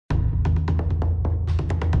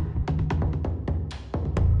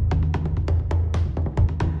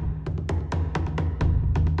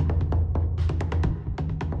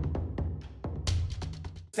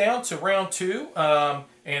down to round 2,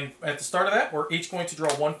 and at the start of that, we're each going to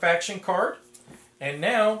draw one faction card. And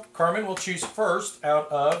now, Carmen will choose first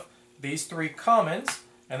out of these 3 commons,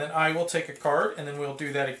 and then I will take a card, and then we'll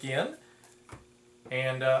do that again.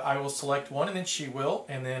 And I will select one, and then she will,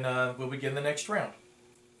 and then we'll begin the next round.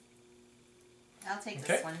 I'll take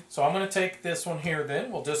this one. So I'm going to take this one here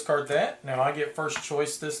then. We'll discard that. Now I get first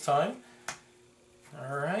choice this time.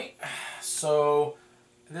 Alright. So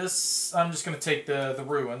this, I'm just going to take the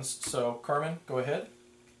ruins. So Carmen, go ahead.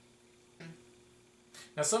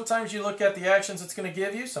 Now sometimes you look at the actions it's going to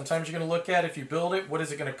give you. Sometimes you're going to look at, if you build it, what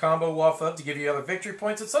is it going to combo off of to give you other victory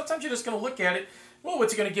points. And sometimes you're just going to look at it, well,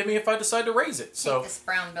 what's it going to give me if I decide to raise it? Take this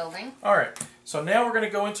brown building. Alright, so now we're going to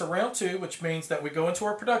go into round 2, which means that we go into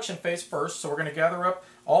our production phase first. So we're going to gather up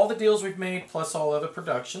all the deals we've made plus all other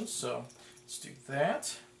productions. So let's do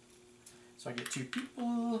that. So I get 2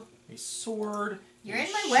 people, a sword, You're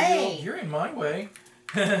in my shield. way. You're in my way.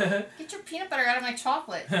 Get your peanut butter out of my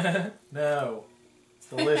chocolate. No, it's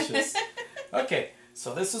delicious. Okay,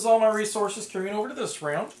 so this is all my resources carrying over to this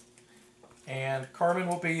round. And Carmen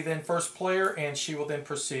will be then first player, and she will then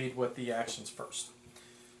proceed with the actions first.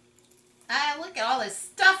 Look at all this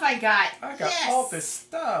stuff I got. I got all this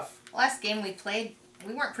stuff. Last game we played,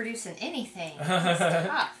 we weren't producing anything. It was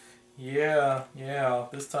tough. Yeah.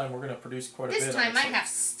 This time we're going to produce quite a bit. This time I have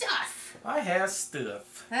stuff. I have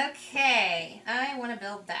stuff. Okay, I want to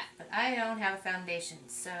build that, but I don't have a foundation,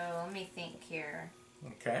 so let me think here.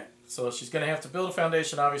 Okay, so she's going to have to build a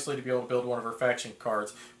foundation, obviously, to be able to build one of her faction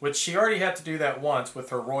cards, which she already had to do that once with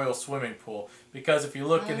her royal swimming pool, because if you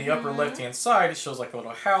look in the upper left-hand side, it shows like a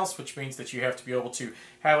little house, which means that you have to be able to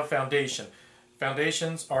have a foundation.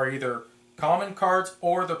 Foundations are either common cards,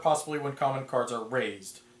 or they're possibly when common cards are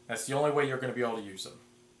raised. That's the only way you're going to be able to use them.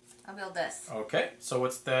 I'll build this. Okay, so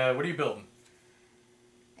what are you building?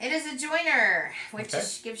 It is a joiner, which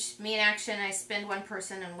gives me an action. I spend 1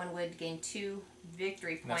 person, and 1 wood gain 2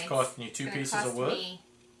 victory points. And that's costing you 2 pieces of wood.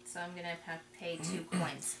 So I'm going to have to pay 2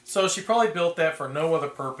 coins. So she probably built that for no other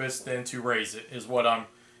purpose than to raise it, is what I'm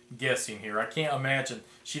guessing here. I can't imagine.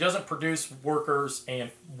 She doesn't produce workers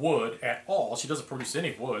and wood at all. She doesn't produce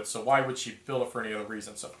any wood, so why would she build it for any other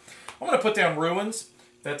reason? So I'm going to put down ruins.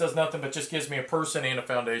 That does nothing but just gives me a person and a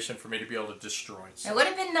foundation for me to be able to destroy. So. It would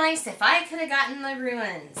have been nice if I could have gotten the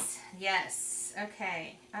ruins. Yes.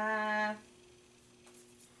 Okay.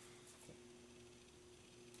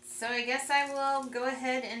 So I guess I will go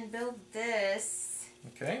ahead and build this.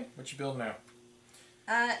 Okay. What you build now?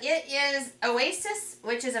 It is Oasis,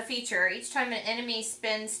 which is a feature. Each time an enemy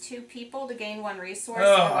spends 2 people to gain 1 resource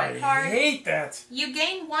or 1 card. I hate that. You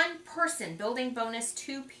gain 1 person. Building bonus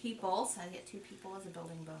 2 people. So I get 2 people as a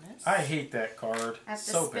building bonus. I hate that card. I have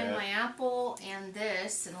to so spend bad. my apple and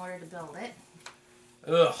this in order to build it.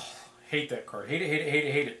 Ugh. Hate that card. Hate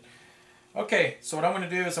it. Okay, so what I'm going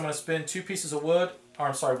to do is I'm going to spend 2 pieces of wood, or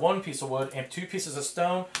I'm sorry, 1 piece of wood and 2 pieces of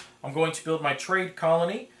stone. I'm going to build my trade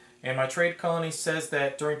colony. And my trade colony says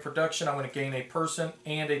that during production, I'm going to gain a person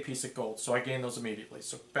and a piece of gold. So I gain those immediately.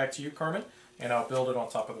 So back to you, Carmen, and I'll build it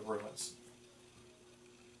on top of the ruins.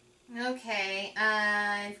 Okay,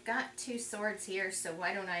 I've got 2 swords here, so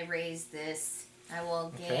why don't I raise this? I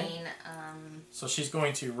will gain so she's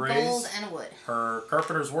going to raise gold and a wood. Her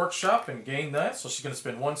carpenter's workshop and gain that. So she's going to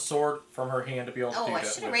spend 1 sword from her hand to be able to do that. Oh, I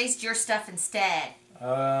should have raised your stuff instead.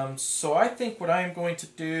 So I think what I am going to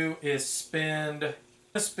do is spend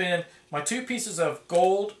my 2 pieces of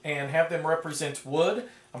gold and have them represent wood.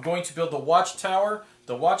 I'm going to build the watchtower.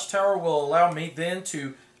 The watchtower will allow me then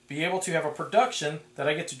to be able to have a production that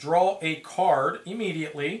I get to draw a card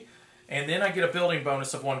immediately, and then I get a building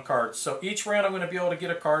bonus of 1 card. So each round I'm going to be able to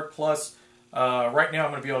get a card, plus right now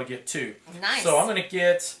I'm going to be able to get 2. Nice. So I'm going to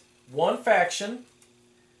get 1 faction,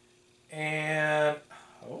 and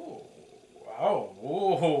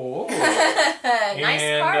Nice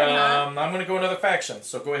and card, huh? I'm going to go another faction.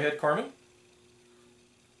 So go ahead, Carmen.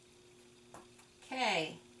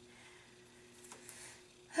 Okay.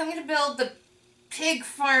 I'm going to build the pig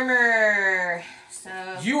farmer. So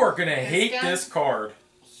You are going to hate this card.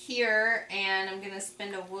 Here, and I'm going to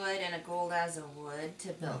spend a wood and a gold as a wood to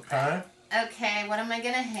build that. Okay, what am I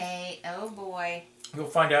going to hate? Oh boy. You'll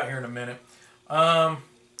find out here in a minute. 1,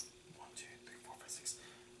 2, 3, 4, 5, 6.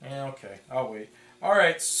 Yeah, okay, I'll wait.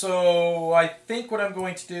 Alright, so I think what I'm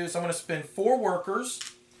going to do is I'm going to spend 4 workers,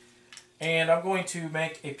 and I'm going to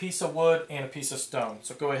make a piece of wood and a piece of stone.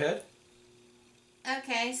 So go ahead.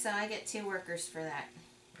 Okay, so I get 2 workers for that.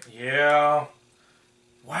 Yeah.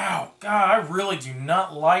 Wow, God, I really do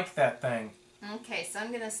not like that thing. Okay, so I'm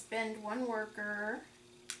going to spend 1 worker.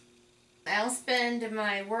 I'll spend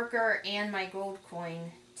my worker and my gold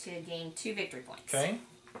coin to gain 2 victory points. Okay.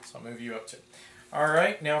 So I'll move you up too. All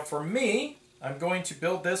right, now for me, I'm going to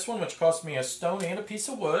build this one, which cost me a stone and a piece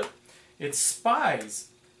of wood. It's spies.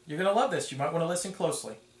 You're going to love this. You might want to listen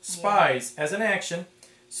closely. Spies, as an action,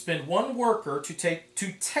 spend 1 worker to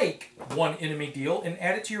take 1 enemy deal and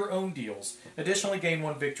add it to your own deals. Additionally, gain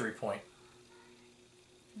 1 victory point.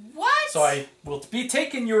 What? So I will be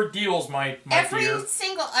taking your deals, my Every dear.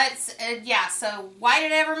 single, yeah, so why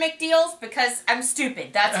did I ever make deals? Because I'm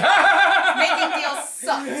stupid. That's making deals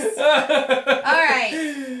sucks.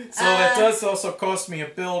 Alright. So that does also cost me a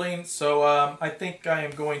building, so I think I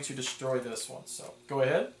am going to destroy this one. So go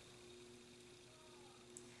ahead.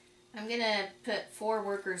 I'm going to put 4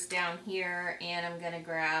 workers down here, and I'm going to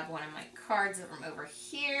grab one of my cards from over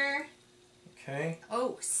here. Okay.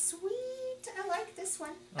 Oh, sweet. I like this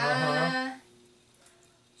one.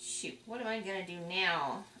 Shoot, what am I going to do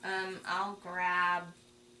now? I'll grab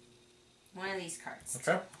one of these cards.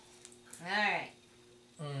 Okay. Alright.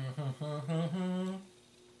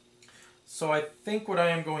 So I think what I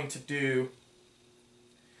am going to do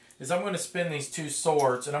is I'm going to spin these 2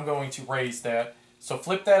 swords, and I'm going to raise that. So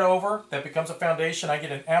flip that over. That becomes a foundation. I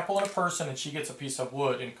get an apple and a person, and she gets a piece of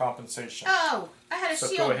wood in compensation. Oh, I had a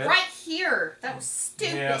shield right here. That was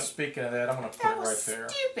stupid. Yeah, speaking of that, I'm going to put it right there. That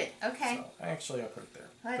was stupid. Okay. So, actually, I'll put it there.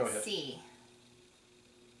 Let's Go ahead. see.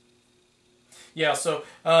 Yeah, so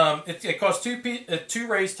it costs 2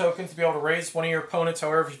 raise tokens to be able to raise one of your opponents.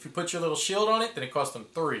 However, if you put your little shield on it, then it costs them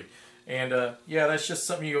 3. And yeah, that's just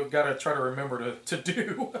something you got to try to remember to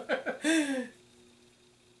do.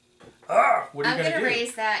 What are you going to do? I'm going to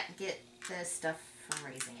raise that and get the stuff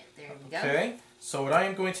from raising it. There we go. Okay, so what I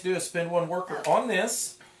am going to do is spend 1 worker on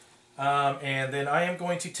this, and then I am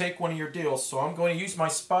going to take one of your deals. So I'm going to use my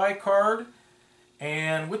spy card,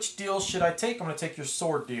 and which deal should I take? I'm going to take your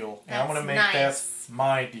sword deal, and I'm going to make that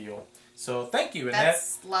my deal. So thank you, and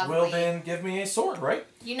that's lovely. Will then give me a sword, right?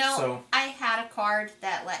 You know, I had a card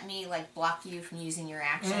that let me like block you from using your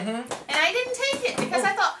action, and I didn't take it because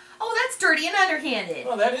I thought, oh, that's dirty and underhanded.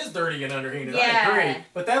 Well, that is dirty and underhanded. Yeah. I agree.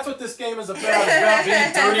 But that's what this game is about. It's about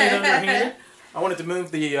being dirty and underhanded. I wanted to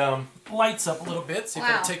move the lights up a little bit, so you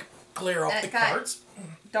can take glare off the cards.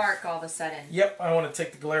 Dark all of a sudden. Yep, I want to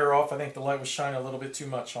take the glare off. I think the light was shining a little bit too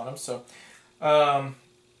much on them. So,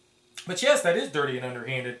 but yes, that is dirty and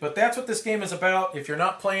underhanded. But that's what this game is about. If you're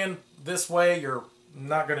not playing this way, you're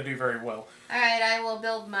not going to do very well. Alright, I will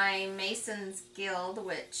build my Mason's Guild,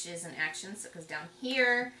 which is an action, so it goes down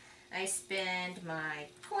here. I spend my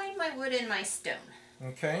coin, my wood, and my stone.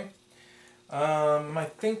 Okay. I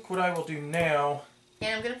think what I will do now...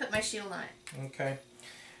 And I'm going to put my shield on it. Okay.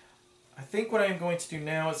 I think what I am going to do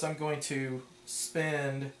now is I'm going to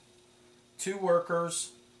spend 2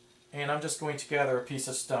 workers, and I'm just going to gather a piece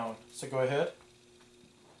of stone. So go ahead.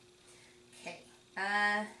 Okay.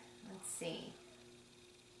 Let's see.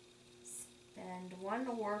 Spend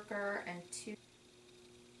 1 worker and 2...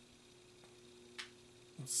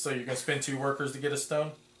 So you're going to spend 2 workers to get a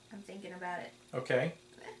stone? I'm thinking about it. Okay.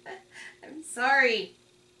 I'm sorry.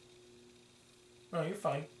 No, you're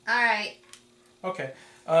fine. Alright. Okay.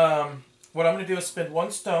 What I'm going to do is spend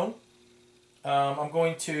 1 stone. I'm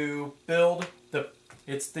going to build the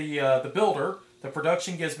builder. The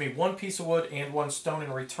production gives me 1 piece of wood and 1 stone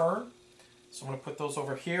in return. So I'm going to put those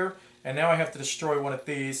over here. And now I have to destroy one of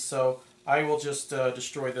these. So I will just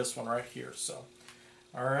destroy this one right here. So,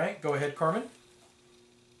 all right. Go ahead, Carmen.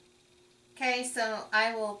 Okay, so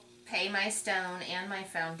I will pay my stone and my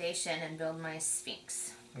foundation and build my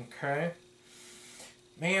Sphinx. Okay.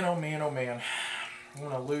 Man, oh man, oh man. I'm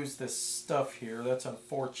going to lose this stuff here. That's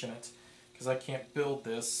unfortunate because I can't build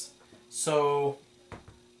this. So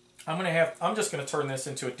I'm just going to turn this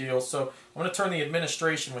into a deal. So I'm going to turn the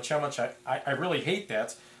administration, which how much I really hate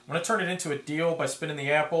that. I'm going to turn it into a deal by spinning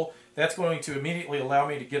the apple. That's going to immediately allow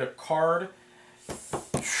me to get a card.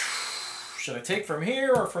 Should I take from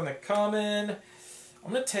here or from the common?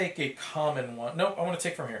 I'm going to take a common one. Nope, I want to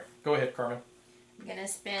take from here. Go ahead, Carmen. I'm going to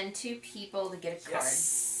spend 2 people to get a card.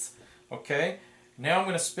 Yes. Okay. Now I'm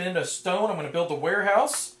going to spend a stone. I'm going to build the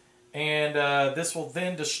warehouse. And this will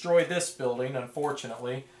then destroy this building,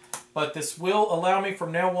 unfortunately. But this will allow me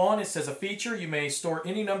from now on, it says a feature, you may store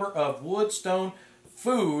any number of wood, stone,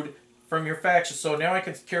 food from your faction. So now I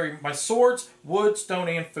can carry my swords, wood, stone,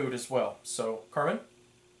 and food as well. So, Carmen?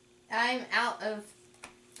 I'm out of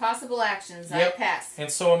possible actions. Yep. I pass. And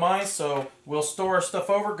so am I. So we'll store our stuff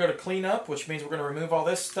over, go to clean up, which means we're going to remove all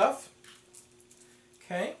this stuff.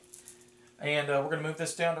 Okay. And we're going to move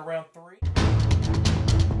this down to round 3.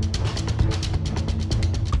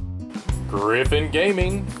 Griffin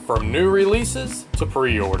Gaming. From new releases to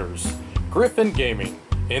pre-orders. Griffin Gaming.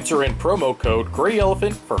 Enter in promo code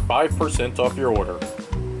GreyElephant for 5% off your order.